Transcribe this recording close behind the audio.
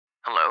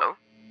Halo?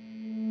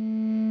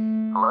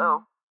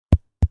 Halo?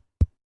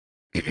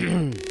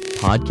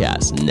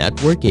 Podcast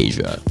Network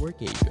Asia.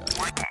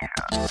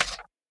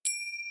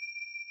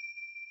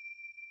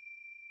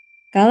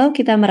 Kalau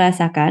kita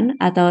merasakan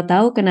atau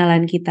tahu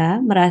kenalan kita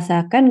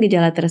merasakan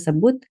gejala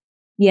tersebut,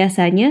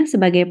 biasanya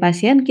sebagai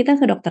pasien kita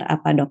ke dokter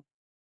apa, Dok?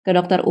 Ke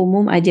dokter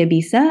umum aja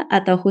bisa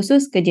atau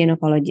khusus ke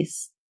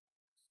ginekologis?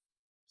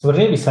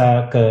 Sebenarnya bisa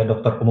ke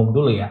dokter umum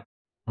dulu ya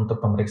untuk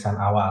pemeriksaan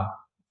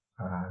awal.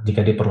 Jika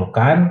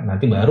diperlukan,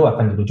 nanti baru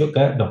akan dirujuk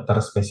ke dokter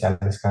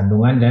spesialis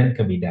kandungan dan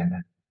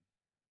kebidanan.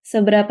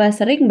 Seberapa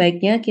sering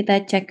baiknya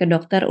kita cek ke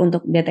dokter untuk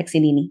deteksi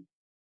dini?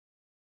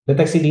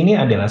 Deteksi dini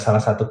adalah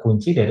salah satu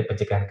kunci dari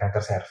pencegahan kanker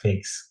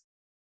serviks.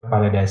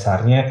 Pada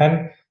dasarnya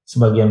kan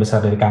sebagian besar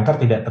dari kanker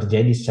tidak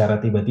terjadi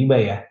secara tiba-tiba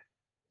ya.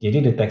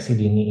 Jadi deteksi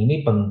dini ini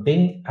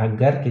penting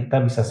agar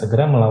kita bisa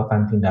segera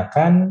melakukan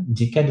tindakan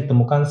jika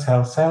ditemukan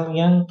sel-sel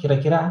yang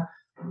kira-kira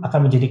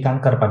akan menjadi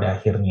kanker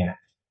pada akhirnya.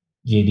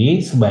 Jadi,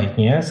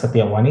 sebaiknya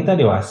setiap wanita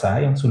dewasa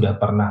yang sudah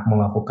pernah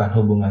melakukan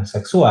hubungan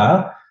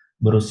seksual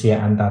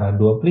berusia antara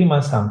 25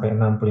 sampai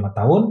 65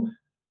 tahun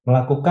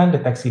melakukan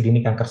deteksi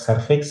dini kanker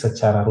serviks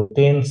secara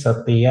rutin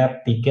setiap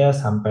 3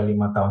 sampai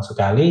 5 tahun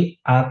sekali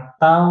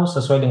atau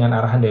sesuai dengan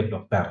arahan dari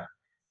dokter.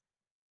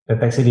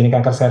 Deteksi dini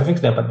kanker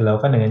serviks dapat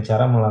dilakukan dengan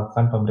cara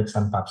melakukan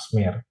pemeriksaan pap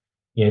smear,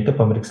 yaitu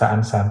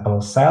pemeriksaan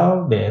sampel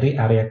sel dari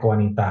area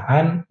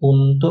kewanitaan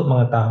untuk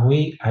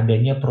mengetahui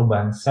adanya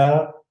perubahan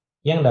sel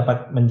yang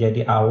dapat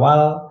menjadi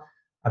awal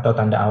atau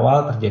tanda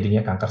awal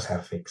terjadinya kanker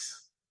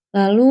serviks.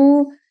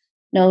 Lalu,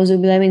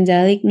 nauzubillah min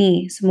dzalik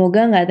nih,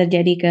 semoga nggak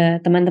terjadi ke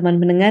teman-teman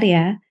pendengar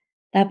ya.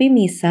 Tapi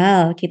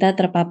misal kita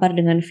terpapar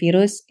dengan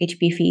virus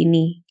HPV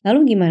ini,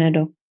 lalu gimana,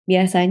 Dok?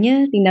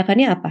 Biasanya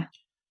tindakannya apa?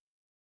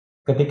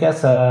 Ketika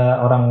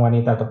seorang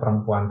wanita atau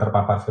perempuan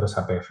terpapar virus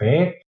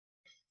HPV,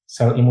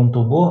 sel imun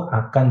tubuh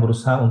akan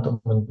berusaha untuk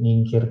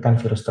menyingkirkan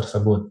virus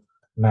tersebut.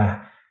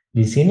 Nah,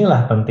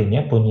 disinilah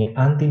pentingnya punya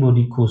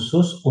antibodi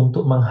khusus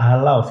untuk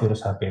menghalau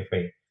virus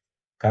HPV.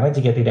 Karena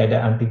jika tidak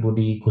ada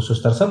antibodi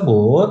khusus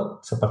tersebut,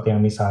 seperti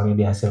yang misalnya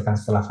dihasilkan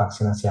setelah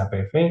vaksinasi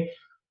HPV,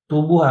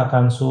 tubuh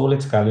akan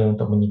sulit sekali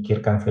untuk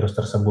menyingkirkan virus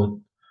tersebut.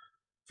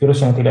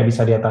 Virus yang tidak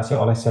bisa diatasi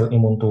oleh sel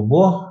imun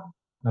tubuh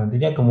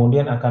nantinya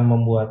kemudian akan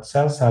membuat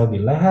sel-sel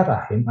di leher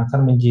rahim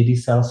akan menjadi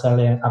sel-sel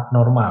yang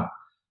abnormal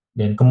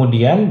dan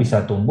kemudian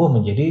bisa tumbuh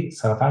menjadi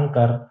sel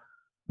kanker.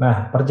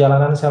 Nah,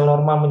 perjalanan sel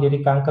normal menjadi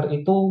kanker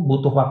itu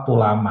butuh waktu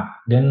lama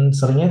dan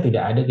seringnya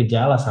tidak ada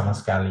gejala sama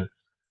sekali.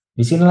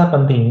 Disinilah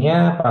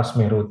pentingnya pap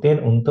smear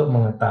rutin untuk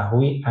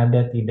mengetahui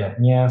ada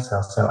tidaknya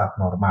sel-sel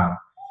abnormal.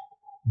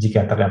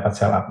 Jika terdapat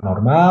sel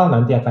abnormal,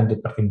 nanti akan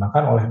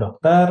dipertimbangkan oleh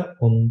dokter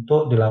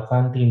untuk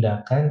dilakukan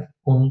tindakan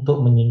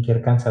untuk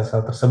menyingkirkan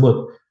sel-sel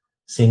tersebut,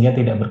 sehingga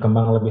tidak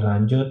berkembang lebih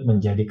lanjut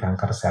menjadi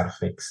kanker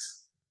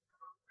serviks.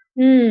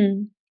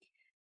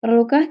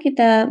 Perlukah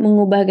kita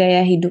mengubah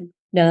gaya hidup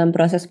dalam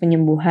proses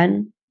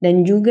penyembuhan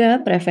dan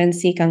juga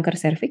prevensi kanker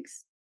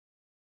serviks?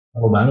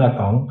 Perlu banget,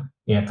 Om.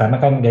 Ya,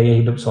 karena kan gaya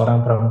hidup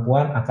seorang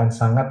perempuan akan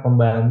sangat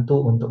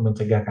membantu untuk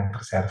mencegah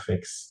kanker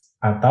serviks,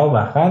 atau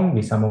bahkan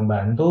bisa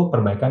membantu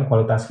perbaikan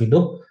kualitas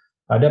hidup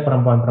pada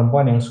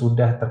perempuan-perempuan yang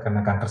sudah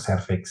terkena kanker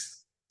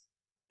serviks.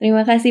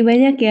 Terima kasih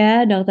banyak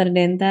ya, Dokter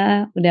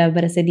Denta, udah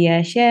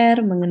bersedia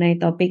share mengenai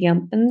topik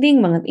yang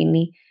penting banget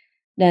ini.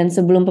 Dan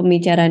sebelum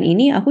pembicaraan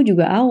ini, aku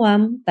juga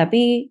awam,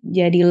 tapi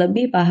jadi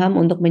lebih paham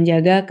untuk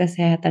menjaga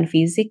kesehatan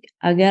fisik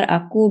agar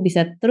aku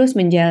bisa terus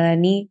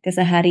menjalani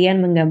keseharian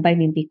menggapai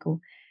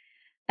mimpiku.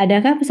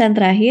 Adakah pesan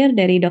terakhir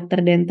dari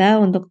Dokter Denta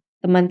untuk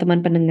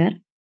teman-teman pendengar?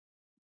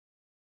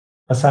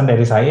 Pesan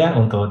dari saya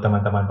untuk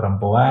teman-teman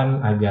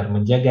perempuan agar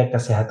menjaga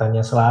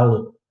kesehatannya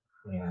selalu.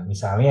 Ya,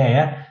 misalnya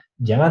ya,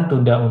 jangan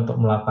tunda untuk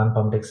melakukan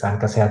pemeriksaan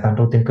kesehatan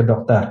rutin ke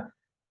dokter,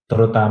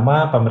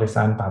 terutama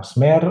pemeriksaan pap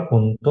smear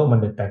untuk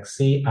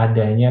mendeteksi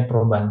adanya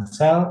perubahan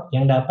sel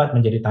yang dapat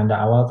menjadi tanda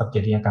awal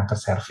terjadinya kanker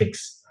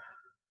serviks.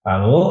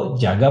 Lalu,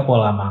 jaga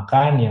pola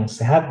makan yang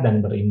sehat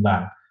dan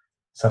berimbang,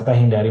 serta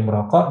hindari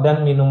merokok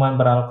dan minuman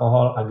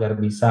beralkohol agar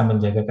bisa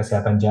menjaga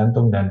kesehatan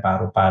jantung dan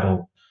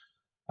paru-paru.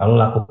 Lalu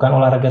lakukan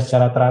olahraga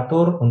secara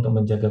teratur untuk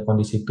menjaga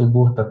kondisi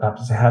tubuh tetap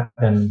sehat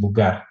dan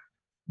bugar.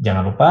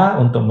 Jangan lupa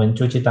untuk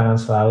mencuci tangan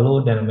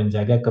selalu dan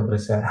menjaga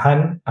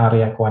kebersihan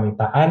area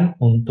kewanitaan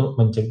untuk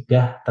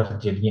mencegah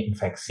terjadinya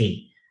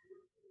infeksi.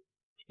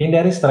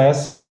 Hindari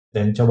stres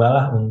dan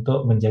cobalah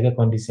untuk menjaga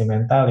kondisi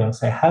mental yang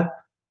sehat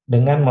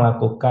dengan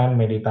melakukan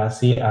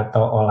meditasi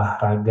atau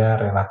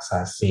olahraga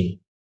relaksasi.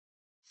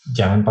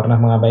 Jangan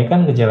pernah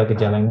mengabaikan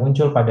gejala-gejala yang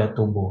muncul pada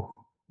tubuh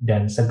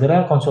dan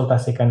segera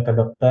konsultasikan ke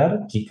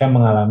dokter jika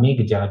mengalami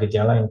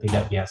gejala-gejala yang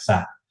tidak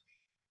biasa.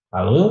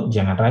 Lalu,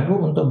 jangan ragu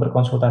untuk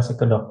berkonsultasi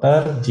ke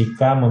dokter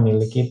jika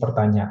memiliki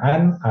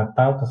pertanyaan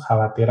atau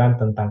kekhawatiran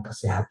tentang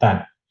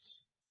kesehatan.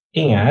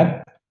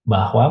 Ingat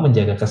bahwa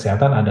menjaga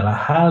kesehatan adalah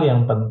hal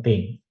yang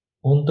penting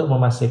untuk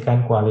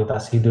memastikan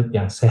kualitas hidup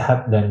yang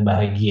sehat dan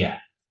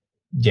bahagia.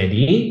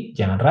 Jadi,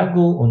 jangan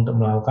ragu untuk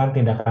melakukan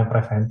tindakan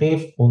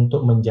preventif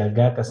untuk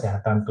menjaga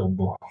kesehatan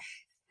tubuh.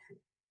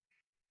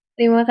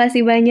 Terima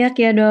kasih banyak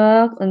ya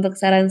Dok untuk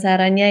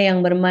saran-sarannya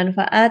yang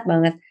bermanfaat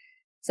banget.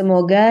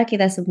 Semoga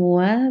kita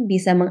semua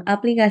bisa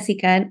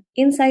mengaplikasikan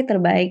insight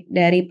terbaik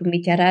dari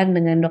pembicaraan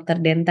dengan Dokter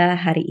Denta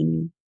hari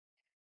ini.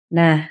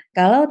 Nah,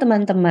 kalau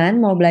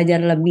teman-teman mau belajar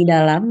lebih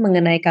dalam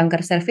mengenai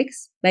kanker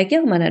serviks,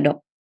 baiknya kemana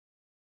Dok?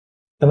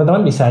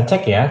 Teman-teman bisa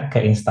cek ya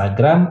ke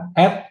Instagram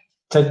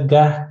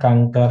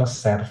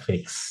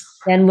 @cegahkankerserviks.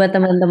 Dan buat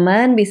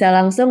teman-teman bisa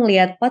langsung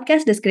lihat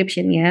podcast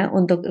description-nya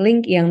untuk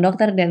link yang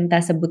Dokter Denta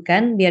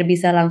sebutkan biar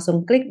bisa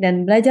langsung klik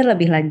dan belajar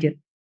lebih lanjut.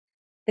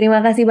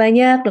 Terima kasih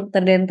banyak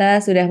Dokter Denta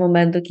sudah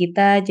membantu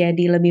kita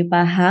jadi lebih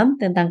paham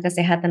tentang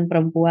kesehatan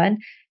perempuan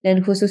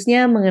dan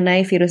khususnya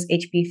mengenai virus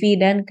HPV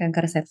dan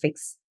kanker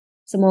serviks.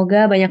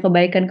 Semoga banyak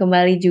kebaikan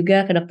kembali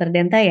juga ke Dokter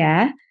Denta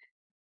ya.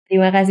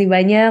 Terima kasih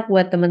banyak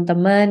buat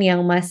teman-teman yang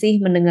masih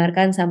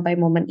mendengarkan sampai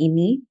momen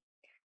ini.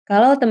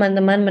 Kalau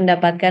teman-teman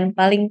mendapatkan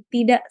paling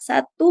tidak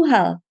satu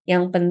hal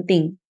yang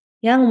penting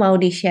yang mau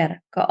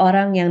di-share ke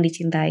orang yang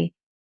dicintai,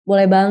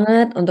 boleh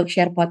banget untuk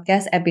share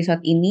podcast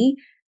episode ini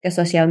ke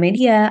sosial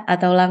media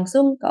atau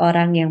langsung ke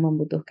orang yang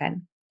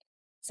membutuhkan.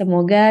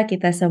 Semoga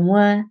kita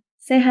semua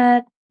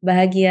sehat,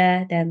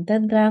 bahagia, dan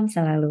tentram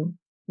selalu.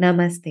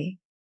 Namaste.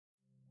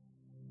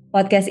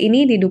 Podcast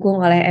ini didukung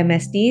oleh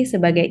MSD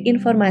sebagai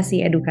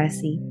informasi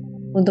edukasi.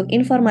 Untuk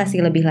informasi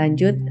lebih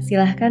lanjut,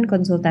 silahkan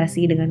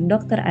konsultasi dengan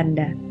dokter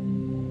Anda.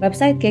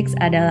 Website Kicks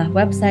adalah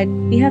website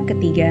pihak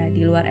ketiga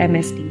di luar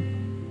MSD.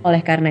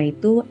 Oleh karena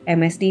itu,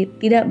 MSD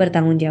tidak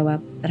bertanggung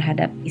jawab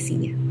terhadap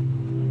isinya.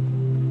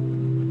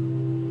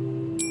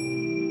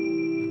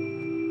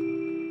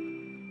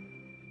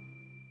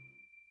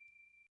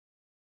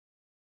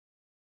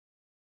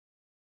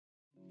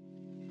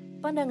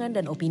 Pandangan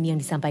dan opini yang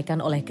disampaikan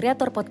oleh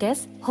kreator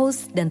podcast,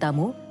 host, dan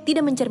tamu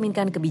tidak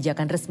mencerminkan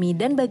kebijakan resmi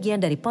dan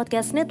bagian dari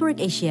Podcast Network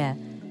Asia.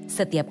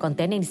 Setiap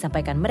konten yang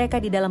disampaikan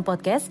mereka di dalam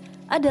podcast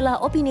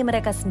adalah opini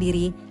mereka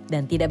sendiri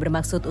dan tidak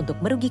bermaksud untuk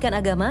merugikan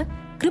agama,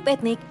 grup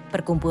etnik,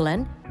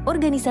 perkumpulan,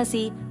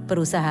 organisasi,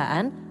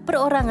 perusahaan,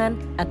 perorangan,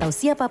 atau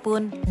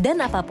siapapun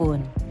dan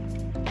apapun.